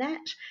more than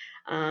that.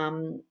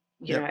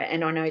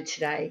 And I know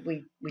today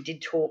we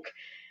did talk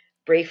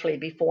briefly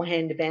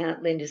beforehand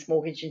about lenders'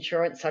 mortgage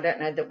insurance. I don't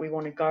know that we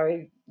want to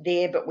go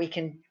there, but we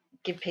can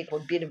give people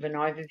a bit of an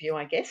overview,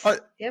 I guess.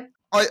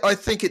 I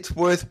think it's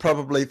worth,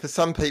 probably for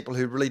some people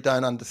who really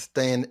don't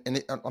understand.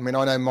 And I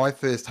know my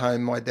first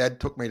home, my dad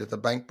took me to the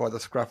bank by the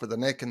scruff of the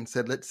neck and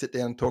said, let's sit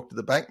down and talk to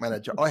the bank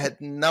manager. I had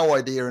no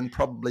idea and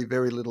probably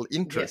very little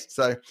interest.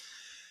 So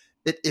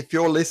if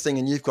you're listening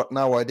and you've got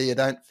no idea,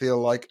 don't feel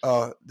like,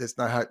 oh, there's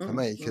no hope for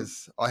me,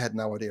 because I had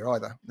no idea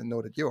either, and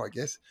nor did you, I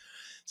guess.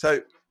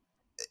 So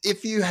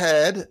if you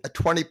had a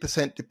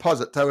 20%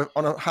 deposit, so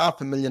on a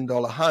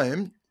 $500,000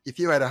 home, if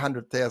you had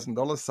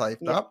 $100,000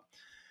 saved up,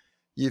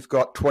 you've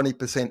got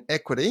 20%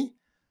 equity,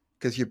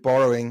 because you're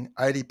borrowing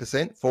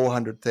 80%,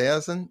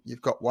 400,000.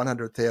 You've got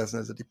 100,000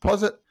 as a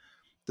deposit.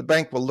 The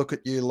bank will look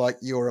at you like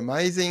you're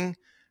amazing,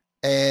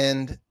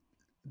 and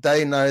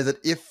they know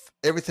that if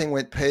everything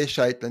went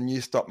pear-shaped and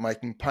you stopped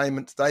making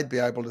payments, they'd be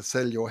able to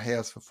sell your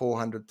house for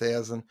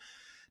 400,000.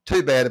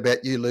 Too bad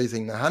about you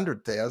losing the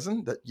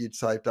 100,000 that you'd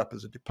saved up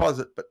as a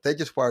deposit, but they're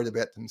just worried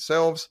about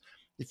themselves.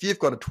 if you've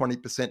got a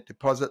 20%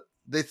 deposit,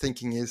 their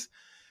thinking is,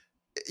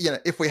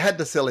 if we had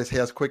to sell this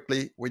house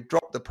quickly, we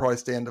drop the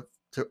price down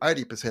to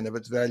 80% of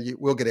its value,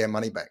 we'll get our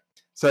money back.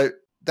 So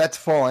that's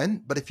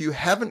fine. But if you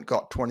haven't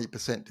got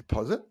 20%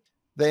 deposit,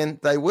 then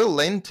they will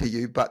lend to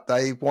you, but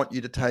they want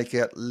you to take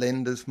out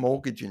lender's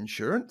mortgage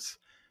insurance.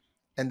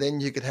 And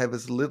then you could have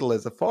as little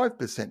as a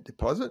 5%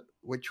 deposit,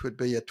 which would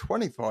be a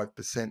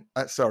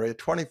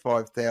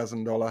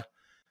 $25,000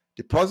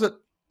 deposit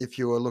if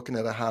you were looking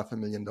at a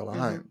 $500,000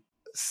 home.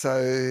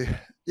 So,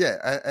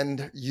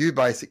 and you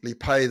basically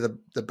pay the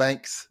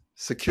bank's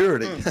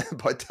security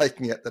by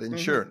taking out that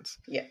insurance.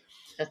 Yeah,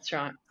 that's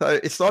right. So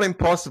it's not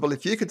impossible.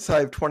 If you could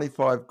save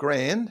 25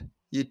 grand,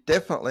 you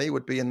definitely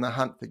would be in the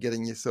hunt for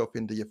getting yourself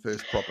into your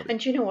first property.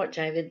 And you know what,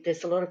 David?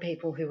 There's a lot of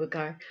people who would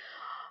go,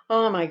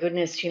 oh my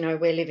goodness,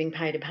 we're living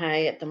pay to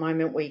pay at the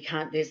moment. We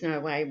can't, there's no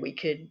way we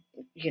could,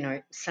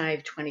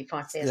 save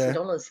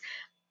 $25,000.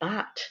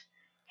 But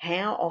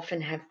how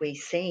often have we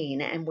seen,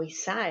 and we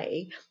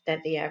say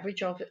that the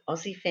average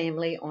Aussie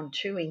family on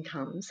 2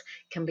 incomes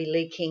can be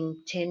leaking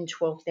 $10,000,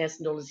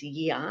 $12,000 a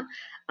year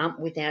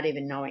without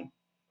even knowing,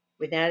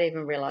 without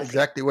even realising.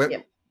 Exactly.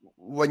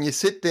 When you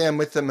sit down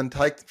with them and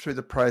take them through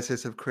the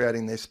process of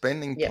creating their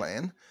spending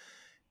plan,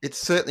 it's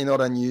certainly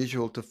not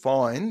unusual to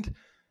find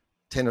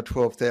 $10,000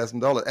 or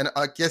 $12,000. And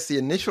I guess the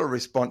initial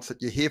response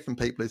that you hear from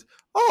people is,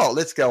 oh,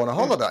 let's go on a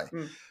holiday,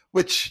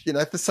 which,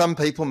 for some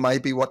people may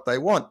be what they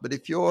want. But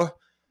if you're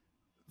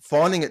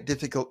finding it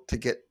difficult to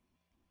get,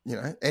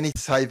 any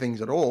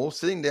savings at all,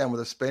 sitting down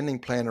with a spending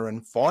planner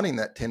and finding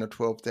that $10,000 or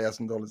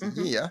 $12,000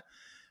 a year,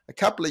 a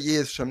couple of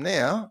years from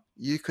now,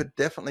 you could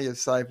definitely have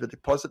saved a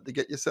deposit to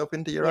get yourself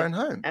into your own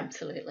home.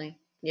 Absolutely.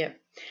 Yep.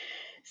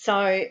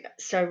 So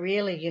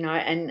really,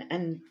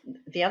 and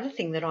the other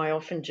thing that I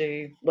often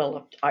do,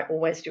 well, I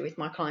always do with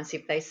my clients,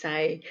 if they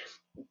say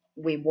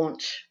we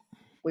want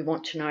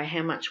to know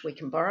how much we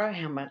can borrow,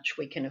 how much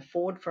we can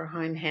afford for a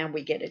home, how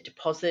we get a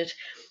deposit,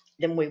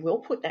 then we will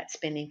put that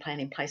spending plan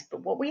in place.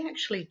 But what we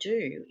actually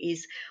do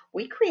is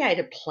we create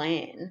a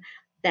plan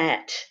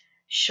that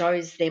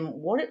shows them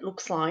what it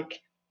looks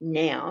like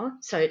now.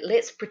 So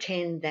let's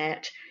pretend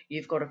that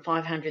you've got a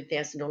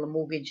 $500,000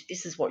 mortgage.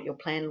 This is what your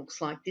plan looks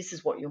like. This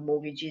is what your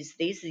mortgage is.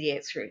 These are the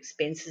extra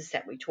expenses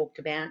that we talked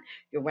about,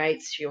 your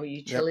rates, your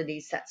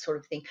utilities, that sort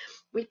of thing.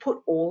 We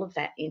put all of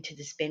that into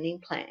the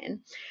spending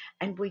plan,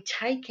 and we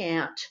take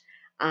out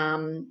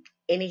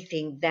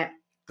anything that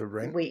the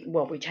rent. We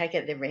take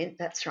out the rent.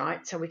 That's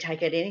right. So we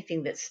take out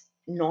anything that's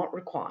not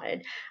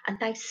required, and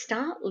they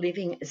start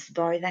living as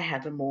though they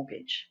have a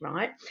mortgage,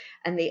 right?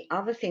 And the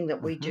other thing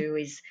that we do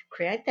is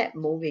create that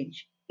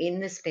mortgage in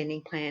the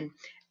spending plan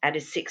at a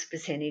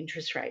 6%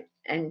 interest rate.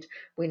 And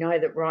we know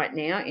that right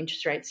now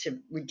interest rates are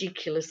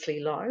ridiculously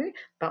low,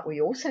 but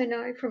we also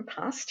know from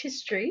past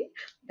history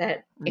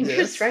that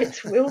interest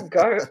rates will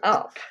go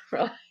up,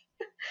 right?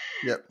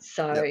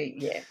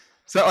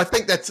 So I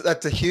think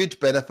that's a huge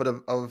benefit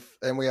of,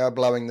 and we are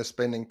blowing the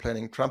spending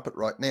planning trumpet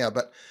right now,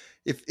 but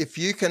if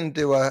you can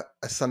do a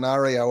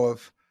scenario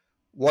of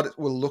what it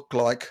will look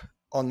like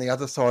on the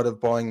other side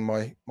of buying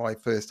my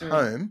first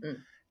home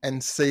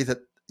and see that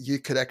you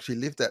could actually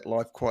live that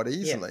life quite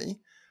easily,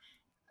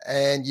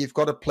 and you've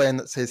got a plan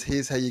that says,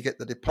 here's how you get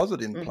the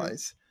deposit in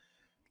place,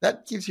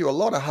 that gives you a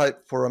lot of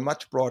hope for a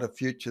much brighter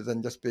future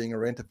than just being a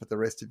renter for the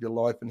rest of your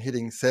life and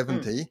hitting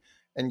 70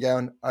 and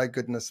going, oh,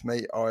 goodness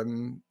me,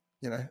 I'm,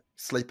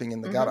 sleeping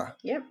in the gutter.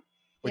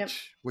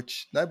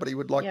 Which nobody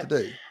would like to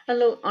do. And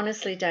look,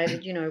 honestly,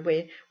 David,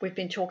 we've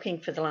been talking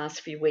for the last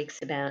few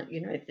weeks about,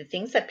 the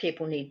things that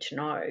people need to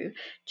know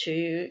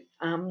to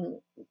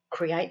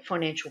create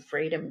financial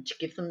freedom, to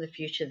give them the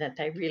future that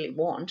they really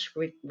want,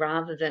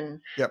 rather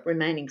than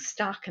remaining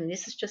stuck. And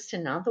this is just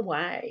another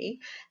way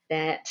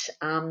that,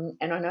 and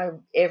I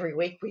know every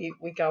week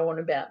we go on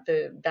about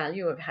the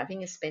value of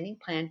having a spending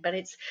plan, but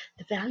it's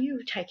the value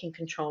of taking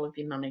control of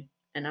your money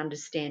and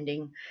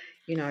understanding,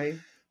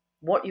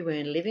 what you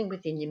earn, living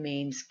within your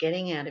means,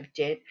 getting out of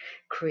debt,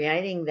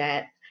 creating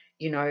that,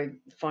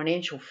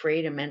 financial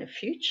freedom and a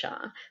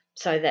future,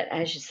 so that,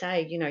 as you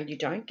say, you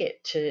don't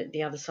get to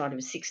the other side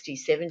of 60,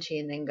 70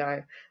 and then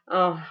go,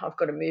 oh, I've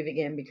got to move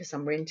again because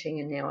I'm renting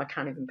and now I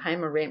can't even pay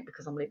my rent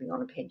because I'm living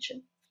on a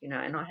pension, and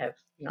I have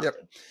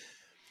nothing.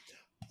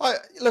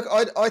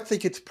 I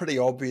think it's pretty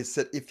obvious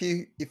that if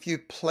you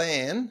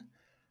plan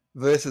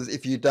versus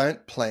if you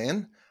don't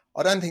plan,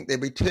 I don't think there'd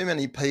be too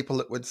many people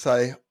that would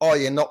say, oh,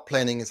 yeah, not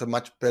planning is a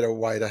much better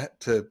way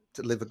to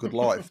live a good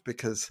life,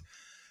 because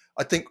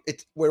I think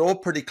we're all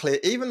pretty clear,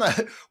 even though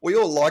we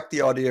all like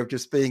the idea of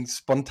just being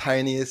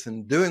spontaneous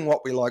and doing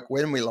what we like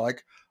when we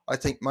like, I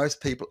think most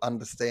people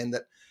understand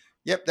that,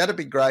 yep, that'd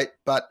be great,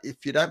 but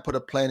if you don't put a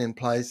plan in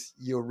place,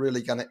 you're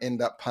really going to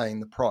end up paying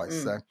the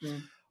price.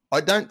 I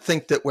don't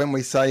think that when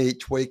we say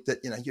each week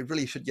that, you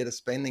really should get a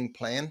spending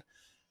plan,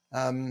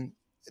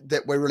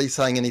 that we're really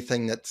saying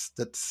anything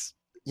that's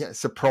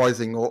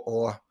surprising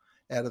or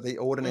out of the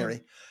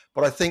ordinary.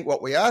 But I think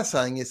what we are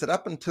saying is that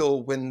up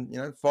until when,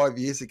 5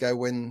 years ago,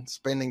 when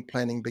spending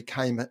planning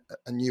became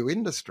a new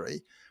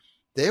industry,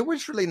 there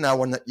was really no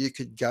one that you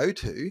could go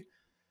to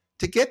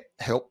to get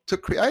help to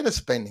create a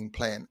spending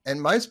plan.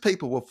 And most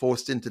people were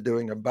forced into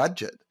doing a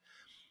budget.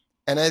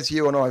 And as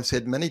you and I have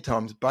said many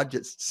times,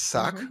 budgets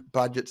suck. Mm-hmm.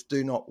 Budgets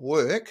do not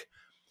work.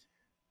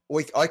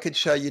 I could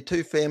show you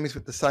two families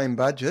with the same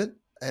budget,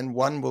 and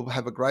one will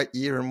have a great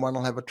year and one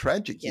will have a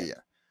tragic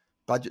year.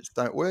 Budgets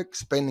don't work.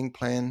 Spending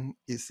plan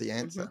is the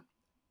answer. Mm-hmm.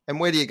 And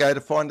where do you go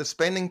to find a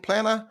spending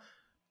planner?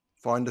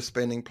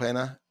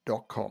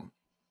 findaspendingplanner.com.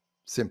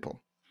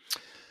 Simple.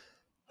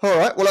 All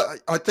right. Well,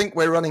 I think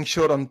we're running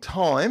short on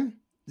time.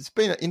 It's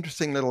been an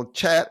interesting little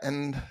chat,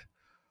 and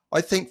I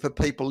think for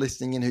people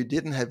listening in who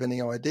didn't have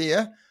any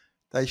idea,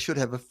 they should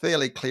have a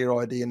fairly clear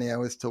idea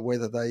now as to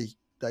whether they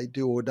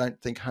do or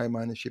don't think home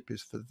ownership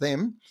is for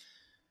them.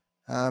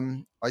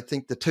 I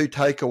think the two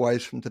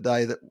takeaways from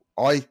today that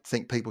I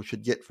think people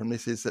should get from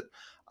this is that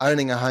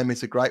owning a home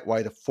is a great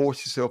way to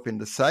force yourself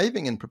into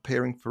saving and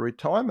preparing for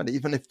retirement,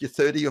 even if you're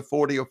 30 or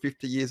 40 or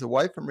 50 years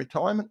away from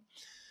retirement.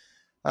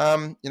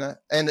 And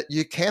that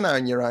you can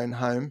own your own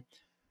home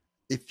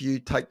if you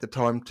take the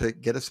time to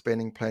get a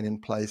spending plan in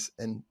place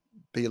and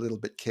be a little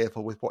bit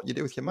careful with what you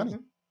do with your money.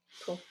 Mm-hmm.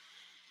 Cool.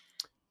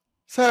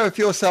 So if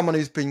you're someone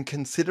who's been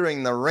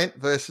considering the rent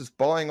versus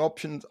buying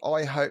options,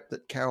 I hope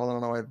that Carolyn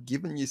and I have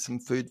given you some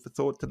food for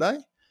thought today.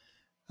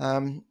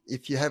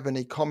 If you have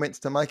any comments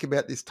to make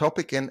about this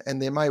topic, and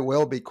there may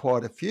well be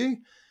quite a few,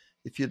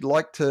 if you'd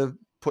like to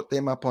put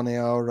them up on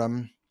our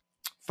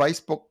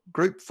Facebook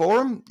group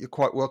forum, you're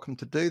quite welcome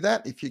to do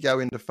that. If you go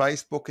into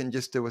Facebook and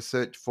just do a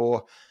search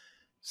for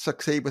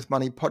Succeed with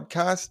Money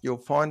podcast, you'll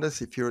find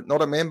us. If you're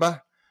not a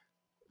member,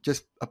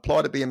 just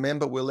apply to be a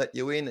member. We'll let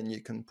you in and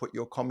you can put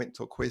your comments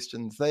or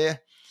questions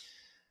there.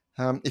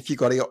 If you've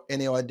got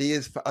any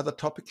ideas for other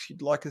topics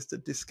you'd like us to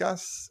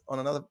discuss on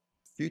another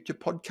future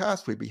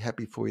podcast, we'd be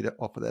happy for you to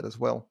offer that as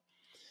well.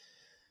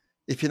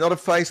 If you're not a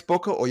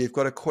Facebooker or you've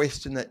got a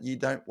question that you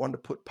don't want to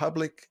put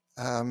public,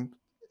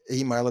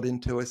 email it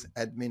into us,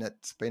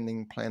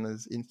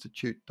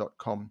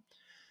 admin@spendingplannersinstitute.com.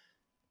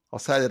 I'll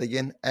say that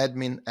again,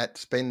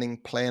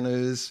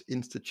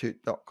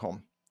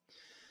 admin@spendingplannersinstitute.com.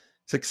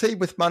 Succeed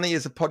with Money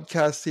is a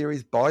podcast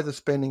series by the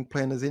Spending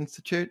Planners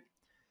Institute.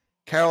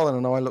 Carolyn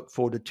and I look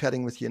forward to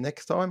chatting with you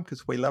next time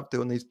because we love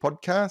doing these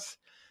podcasts.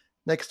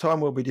 Next time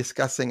we'll be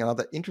discussing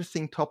another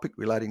interesting topic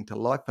relating to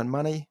life and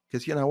money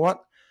because you know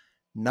what?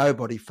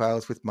 Nobody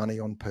fails with money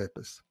on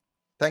purpose.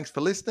 Thanks for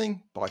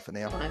listening. Bye for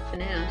now. Bye for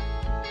now.